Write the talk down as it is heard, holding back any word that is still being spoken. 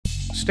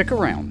Stick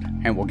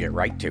around and we'll get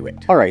right to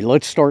it. All right,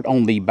 let's start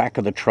on the back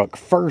of the truck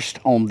first.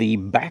 On the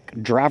back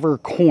driver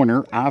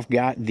corner, I've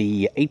got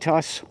the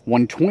APRS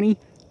 120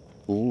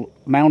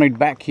 mounted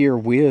back here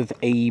with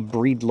a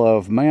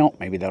Breedlove mount.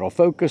 Maybe that'll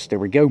focus. There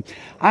we go.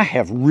 I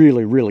have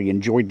really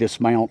enjoyed this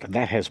mount.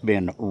 That has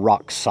been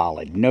rock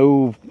solid.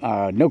 No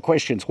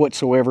questions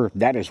whatsoever.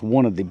 That is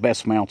one of the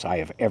best mounts I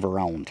have ever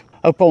owned.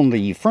 Up on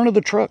the front of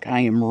the truck,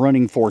 I am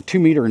running for 2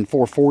 meter and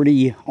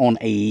 440 on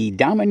a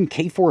Diamond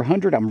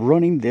K400. I'm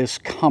running this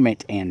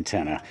Comet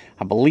antenna.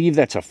 I believe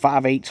that's a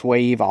 5/8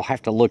 wave. I'll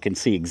have to look and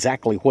see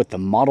exactly what the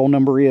model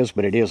number is,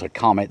 but it is a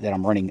Comet that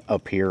I'm running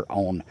up here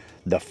on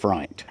the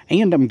front.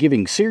 And I'm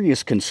giving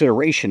serious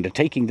consideration to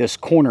taking this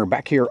corner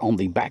back here on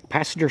the back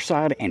passenger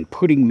side and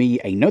putting me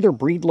another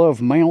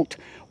Breedlove mount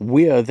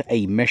with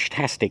a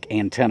Meshtastic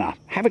antenna.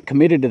 Haven't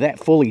committed to that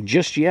fully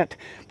just yet,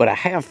 but I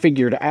have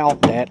figured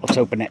out that, let's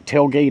open that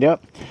tailgate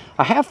up.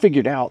 I have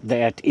figured out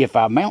that if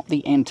I mount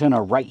the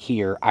antenna right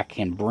here, I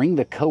can bring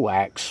the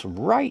coax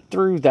right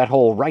through that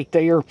hole right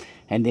there,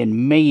 and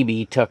then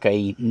maybe tuck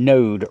a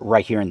node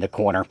right here in the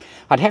corner.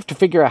 I'd have to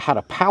figure out how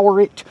to power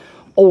it,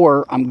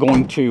 or I'm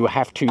going to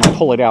have to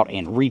pull it out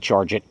and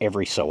recharge it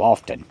every so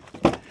often.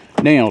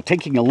 Now,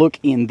 taking a look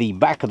in the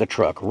back of the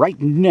truck right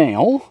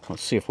now,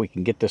 let's see if we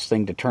can get this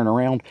thing to turn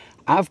around.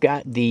 I've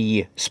got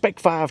the Spec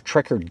 5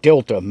 Trekker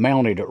Delta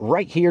mounted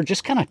right here,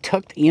 just kind of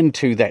tucked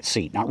into that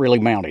seat. Not really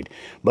mounted,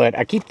 but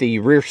I keep the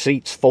rear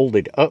seats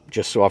folded up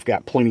just so I've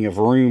got plenty of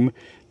room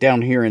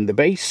down here in the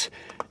base.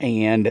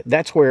 And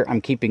that's where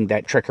I'm keeping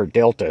that Trekker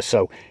Delta.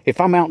 So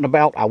if I'm out and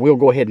about, I will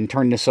go ahead and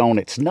turn this on.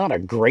 It's not a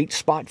great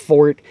spot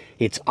for it.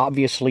 It's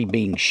obviously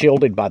being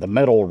shielded by the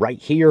metal right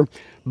here,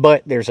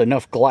 but there's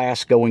enough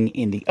glass going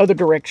in the other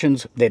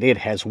directions that it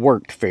has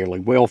worked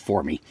fairly well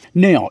for me.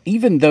 Now,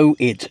 even though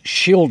it's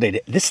shielded,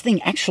 this thing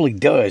actually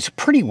does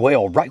pretty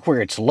well right where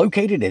it's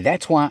located, and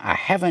that's why I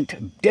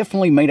haven't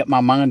definitely made up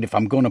my mind if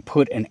I'm going to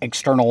put an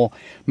external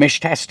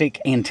Meshtastic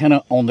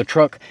antenna on the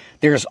truck.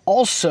 There's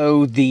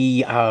also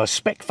the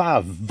Spec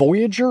 5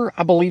 Voyager,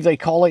 I believe they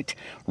call it.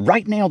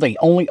 Right now, they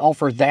only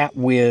offer that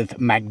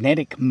with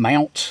magnetic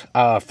mounts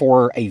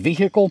for a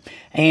vehicle,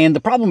 and the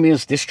problem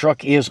is this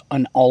truck is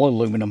an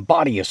all-aluminum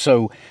body,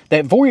 so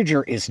that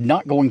Voyager is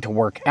not going to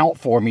work out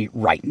for me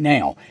right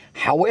now.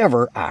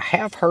 However, I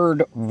have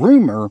heard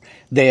rumor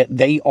that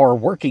they are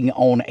working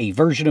on a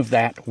version of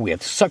that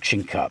with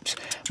suction cups.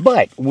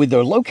 But with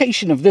the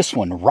location of this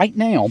one right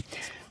now,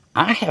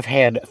 I have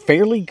had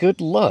fairly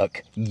good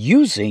luck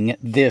using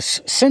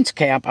this Sense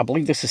Cap. I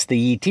believe this is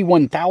the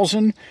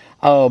T1000.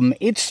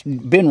 It's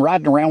been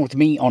riding around with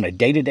me on a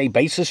day-to-day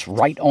basis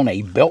right on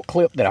a belt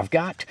clip that I've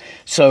got.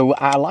 So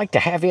I like to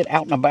have it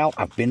out and about.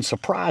 I've been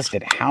surprised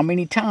at how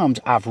many times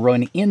I've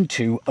run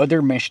into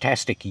other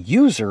Meshtastic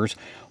users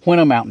when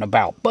I'm out and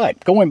about.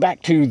 But going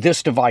back to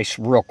this device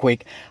real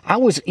quick, I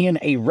was in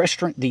a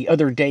restaurant the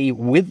other day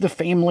with the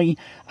family,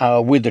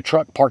 with the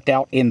truck parked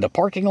out in the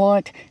parking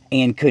lot,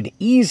 and could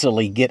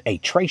easily get a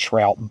trace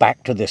route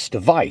back to this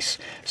device.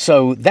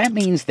 So that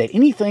means that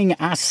anything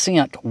I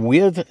sent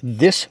with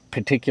this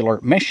particular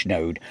mesh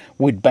node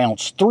would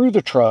bounce through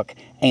the truck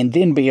and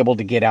then be able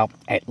to get out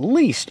at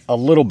least a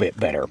little bit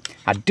better.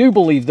 I do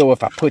believe, though,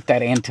 if I put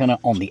that antenna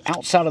on the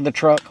outside of the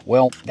truck,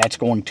 well, that's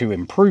going to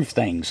improve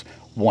things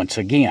once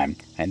again,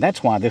 and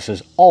that's why this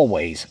is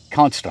always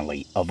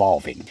constantly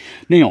evolving.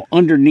 Now,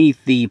 underneath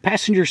the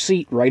passenger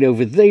seat right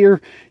over there,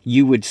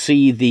 you would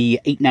see the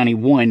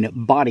 891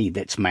 body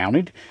that's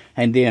mounted,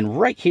 and then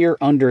right here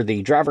under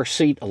the driver's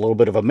seat, a little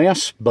bit of a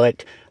mess,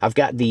 but I've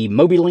got the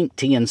Winlink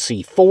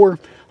TNC4.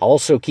 I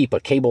also keep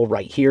a cable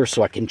right here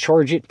so I can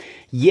charge it.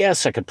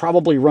 Yes, I could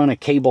probably run a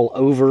cable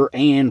over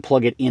and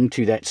plug it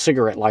into that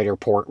cigarette lighter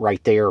port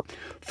right there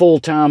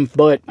full time,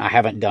 but I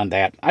haven't done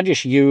that. I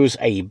just use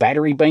a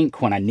battery bank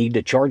when I need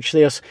to charge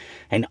this.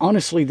 And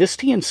honestly, this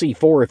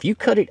TNC4, if you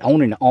cut it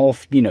on and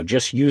off, you know,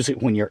 just use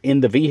it when you're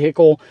in the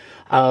vehicle,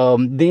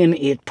 then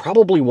it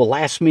probably will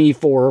last me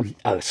for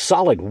a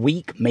solid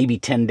week, maybe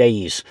 10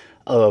 days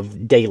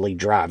of daily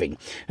driving.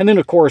 And then,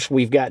 of course,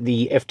 we've got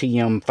the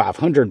FTM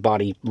 500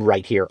 body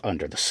right here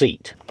under the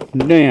seat.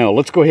 Now,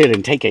 let's go ahead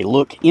and take a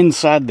look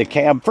inside the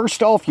cab.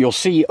 First off, you'll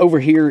see over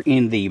here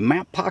in the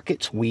map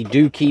pockets, we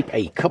do keep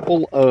a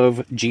couple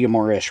of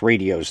GMRS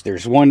radios.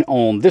 There's one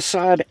on this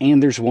side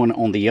and there's one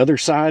on the other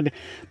side.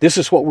 This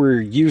is what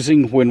we're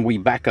using when we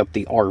back up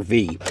the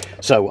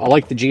RV. So I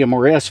like the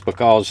GMRS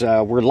because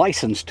we're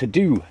licensed to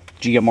do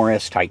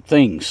GMRS type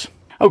things.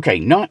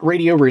 Okay, not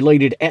radio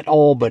related at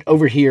all, but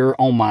over here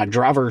on my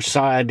driver's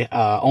side,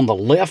 on the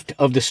left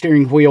of the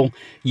steering wheel,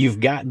 you've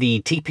got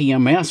the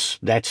TPMS,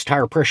 that's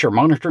tire pressure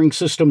monitoring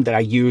system that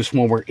I use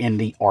when we're in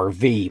the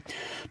RV.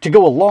 To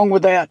go along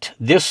with that,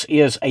 this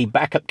is a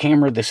backup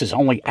camera. This is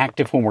only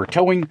active when we're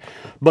towing,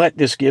 but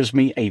this gives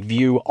me a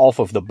view off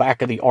of the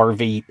back of the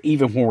RV,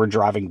 even when we're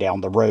driving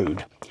down the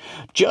road.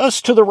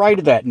 Just to the right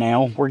of that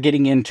now, we're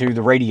getting into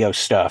the radio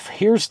stuff.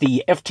 Here's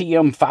the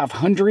FTM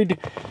 500.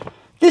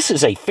 This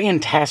is a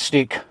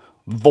fantastic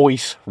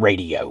voice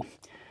radio.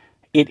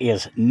 it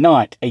is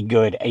not a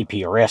good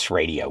APRS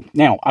radio.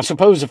 Now, I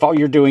suppose if all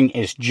you're doing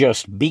is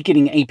just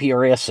beaconing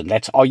APRS and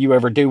that's all you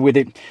ever do with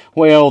it,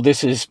 well,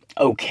 this is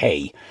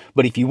okay.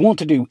 But if you want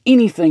to do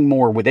anything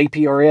more with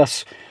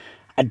APRS,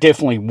 I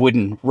definitely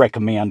wouldn't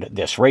recommend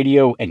this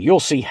radio, and you'll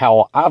see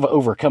how I've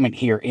overcome it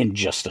here in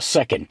just a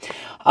second.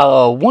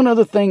 One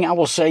other thing I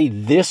will say,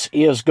 this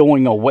is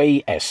going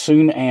away as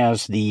soon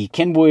as the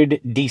Kenwood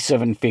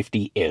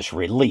D750 is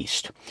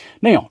released.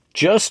 Now,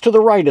 just to the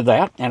right of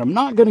that, and I'm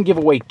not going to give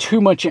away too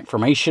much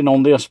information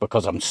on this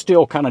because I'm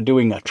still kind of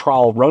doing a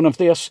trial run of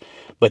this,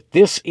 but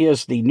this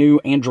is the new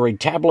Android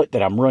tablet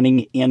that I'm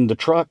running in the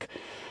truck.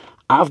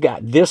 I've got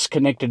this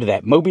connected to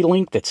that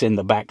Winlink that's in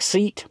the back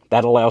seat.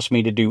 That allows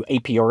me to do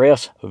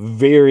APRS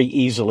very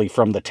easily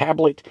from the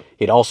tablet.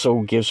 It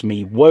also gives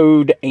me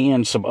WODE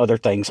and some other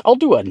things. I'll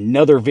do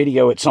another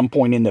video at some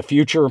point in the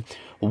future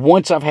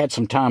once I've had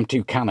some time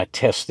to kind of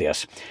test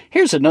this.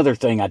 Here's another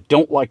thing I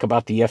don't like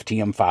about the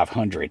FTM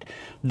 500.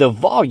 The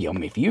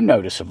volume, if you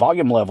notice, the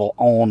volume level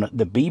on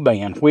the B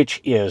band, which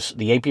is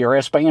the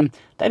APRS band,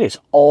 that is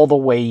all the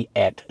way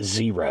at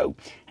 0.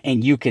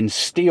 And you can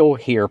still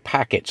hear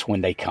packets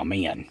when they come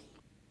in.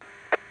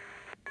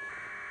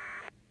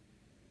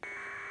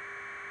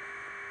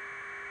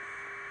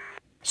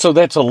 So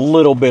that's a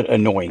little bit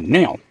annoying.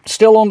 Now,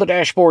 still on the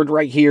dashboard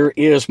right here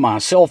is my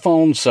cell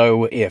phone,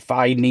 so if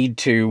I need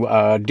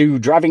to do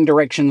driving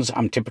directions,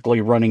 I'm typically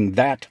running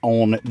that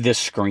on this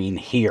screen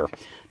here.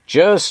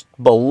 Just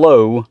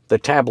below the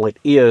tablet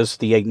is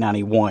the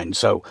 891,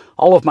 so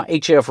all of my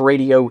HF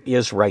radio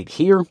is right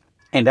here.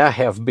 And I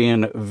have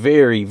been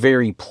very,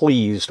 very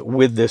pleased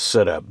with this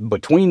setup.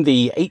 Between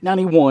the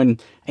 891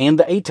 and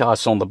the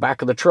ATOS on the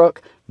back of the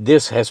truck,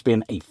 this has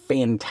been a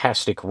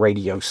fantastic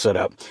radio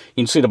setup.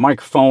 You can see the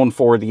microphone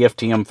for the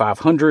FTM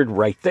 500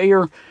 right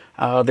there.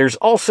 There's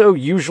also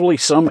usually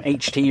some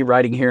HT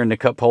riding here in the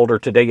cup holder.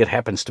 Today it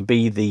happens to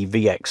be the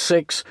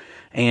VX6.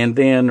 And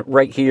then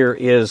right here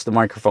is the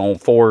microphone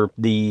for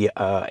the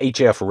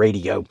HF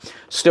radio.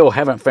 Still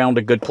haven't found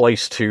a good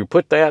place to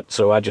put that,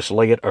 so I just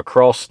lay it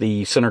across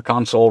the center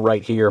console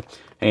right here,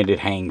 and it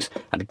hangs.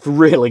 I've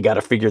really got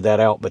to figure that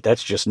out, but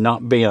that's just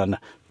not been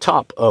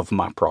top of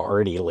my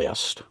priority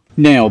list.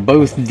 Now,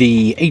 both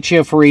the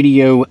HF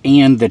radio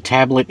and the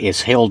tablet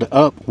is held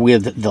up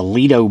with the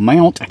Lido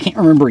mount. I can't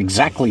remember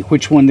exactly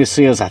which one this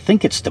is. I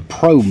think it's the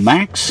Pro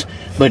Max,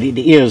 but it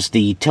is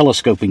the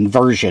telescoping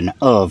version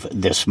of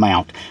this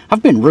mount.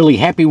 I've been really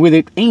happy with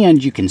it,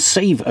 and you can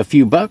save a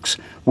few bucks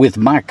with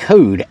my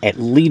code at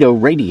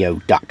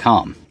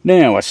lidoradio.com.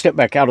 Now, I step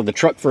back out of the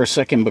truck for a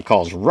second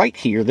because right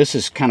here, this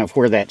is kind of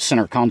where that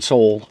center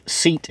console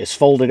seat is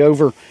folded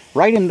over.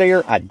 Right in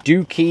there, I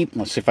do keep,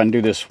 let's see if I can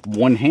do this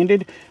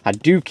one-handed, I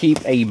do keep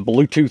a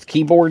Bluetooth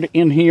keyboard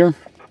in here.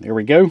 There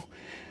we go.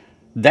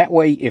 That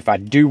way, if I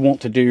do want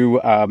to do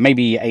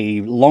maybe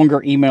a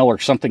longer email or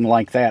something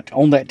like that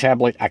on that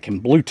tablet, I can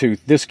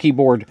Bluetooth this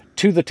keyboard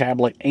to the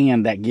tablet,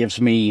 and that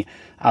gives me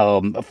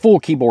a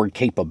full keyboard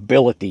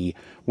capability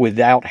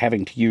without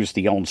having to use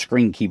the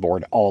on-screen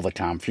keyboard all the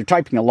time. If you're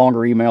typing a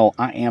longer email,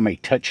 I am a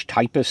touch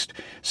typist,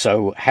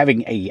 so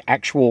having a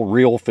actual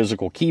real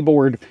physical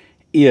keyboard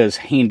is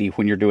handy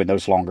when you're doing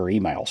those longer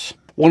emails.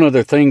 One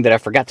other thing that I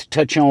forgot to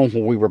touch on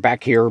when we were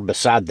back here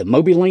beside the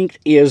Winlink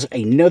is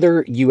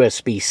another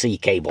USB-C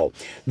cable.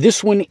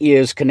 This one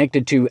is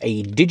connected to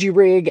a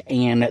DigiRig,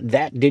 and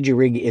that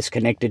DigiRig is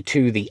connected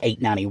to the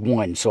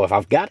 891. So if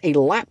I've got a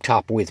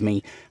laptop with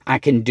me, I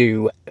can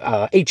do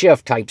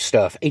HF type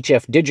stuff,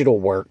 HF digital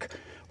work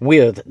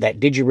with that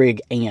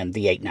DigiRig and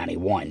the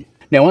 891.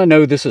 Now, I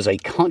know this is a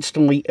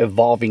constantly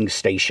evolving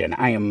station.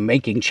 I am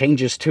making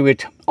changes to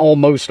it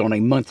almost on a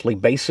monthly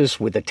basis,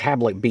 with the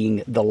tablet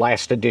being the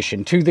last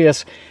addition to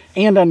this.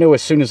 And I know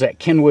as soon as that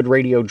Kenwood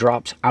radio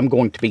drops, I'm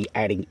going to be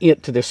adding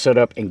it to this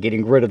setup and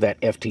getting rid of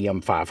that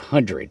FTM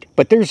 500.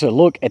 But there's a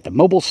look at the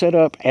mobile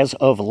setup as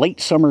of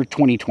late summer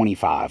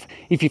 2025.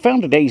 If you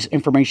found today's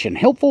information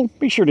helpful,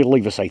 be sure to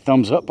leave us a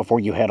thumbs up before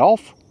you head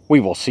off. We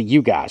will see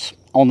you guys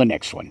on the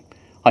next one.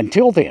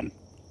 Until then,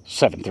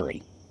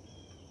 7-3.